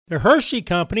The Hershey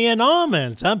Company and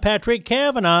almonds. I'm Patrick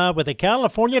Cavanaugh with the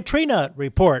California Tree Nut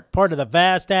Report, part of the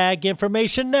Vast Ag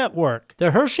Information Network.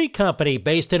 The Hershey Company,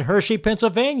 based in Hershey,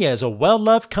 Pennsylvania, is a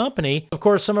well-loved company. Of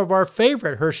course, some of our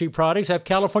favorite Hershey products have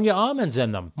California almonds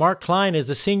in them. Mark Klein is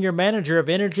the Senior Manager of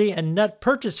Energy and Nut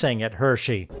Purchasing at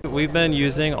Hershey. We've been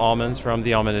using almonds from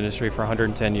the almond industry for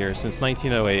 110 years, since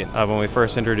 1908, when we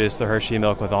first introduced the Hershey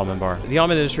Milk with Almond Bar. The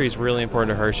almond industry is really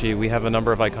important to Hershey. We have a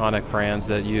number of iconic brands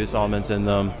that use almonds in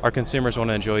them. Our consumers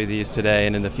want to enjoy these today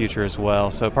and in the future as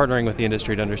well. So partnering with the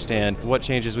industry to understand what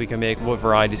changes we can make, what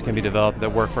varieties can be developed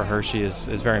that work for Hershey is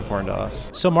very important to us.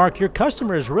 So Mark, your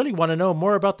customers really want to know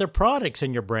more about their products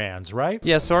and your brands, right?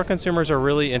 Yeah, so our consumers are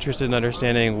really interested in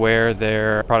understanding where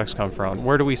their products come from.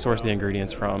 Where do we source the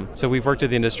ingredients from? So we've worked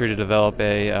with the industry to develop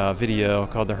a video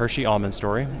called the Hershey Almond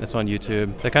Story. It's on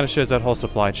YouTube. That kind of shows that whole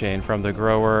supply chain from the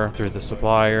grower through the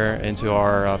supplier into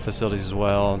our facilities as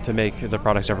well to make the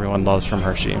products everyone loves from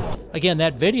Hershey. Again,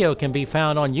 that video can be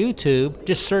found on YouTube.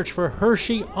 Just search for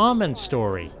Hershey Almond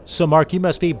Story. So Mark, you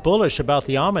must be bullish about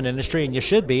the almond industry, and you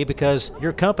should be because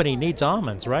your company needs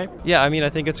almonds, right? Yeah, I mean, I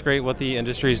think it's great what the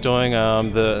industry is doing,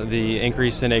 the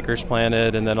increase in acres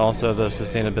planted, and then also the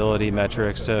sustainability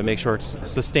metrics to make sure it's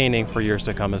sustaining for years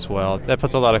to come as well. That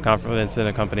puts a lot of confidence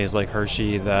in companies like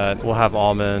Hershey that will have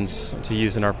almonds to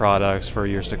use in our products for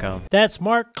years to come. That's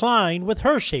Mark Klein with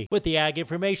Hershey with the Ag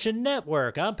Information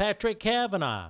Network. I'm Patrick Cavanaugh.